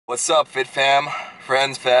What's up, Fit Fam,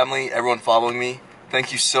 friends, family, everyone following me?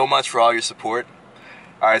 Thank you so much for all your support.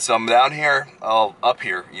 Alright, so I'm down here, up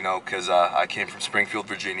here, because I came from Springfield,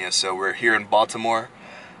 Virginia, so we're here in Baltimore.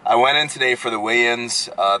 I went in today for the weigh-ins,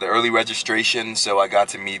 the early registration, so I got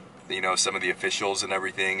to meet, some of the officials and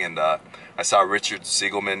everything, and I saw Richard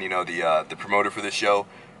Siegelman, the promoter for the show.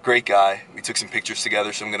 Great guy. We took some pictures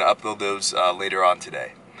together, so I'm going to upload those later on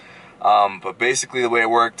today. But basically the way it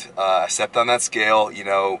worked, I stepped on that scale,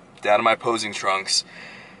 down in my posing trunks,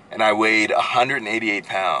 and I weighed 188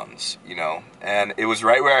 pounds, and it was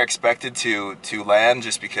right where I expected to land,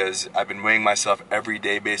 just because I've been weighing myself every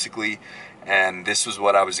day basically, and this was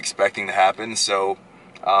what I was expecting to happen. So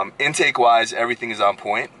intake-wise, everything is on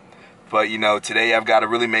point, but today I've got to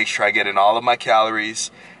really make sure I get in all of my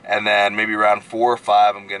calories, and then maybe around 4 or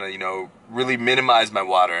 5 I'm gonna really minimize my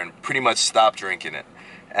water and pretty much stop drinking it.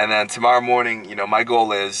 And then tomorrow morning, my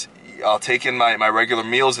goal is I'll take in my regular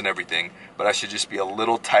meals and everything, but I should just be a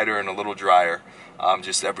little tighter and a little drier,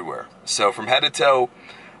 just everywhere. So from head to toe,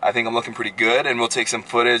 I think I'm looking pretty good, and we'll take some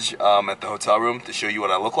footage at the hotel room to show you what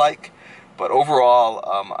I look like. But overall,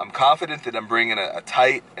 I'm confident that I'm bringing a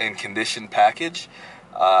tight and conditioned package.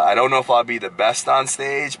 I don't know if I'll be the best on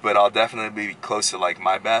stage, but I'll definitely be close to like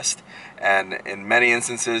my best. And in many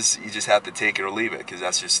instances, you just have to take it or leave it, because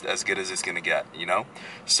that's just as good as it's going to get,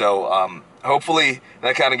 So hopefully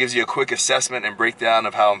that kind of gives you a quick assessment and breakdown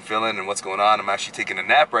of how I'm feeling and what's going on. I'm actually taking a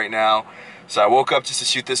nap right now, so I woke up just to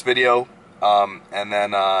shoot this video, and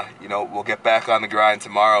then we'll get back on the grind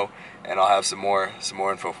tomorrow, and I'll have some more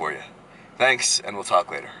info for you. Thanks, and we'll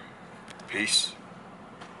talk later. Peace.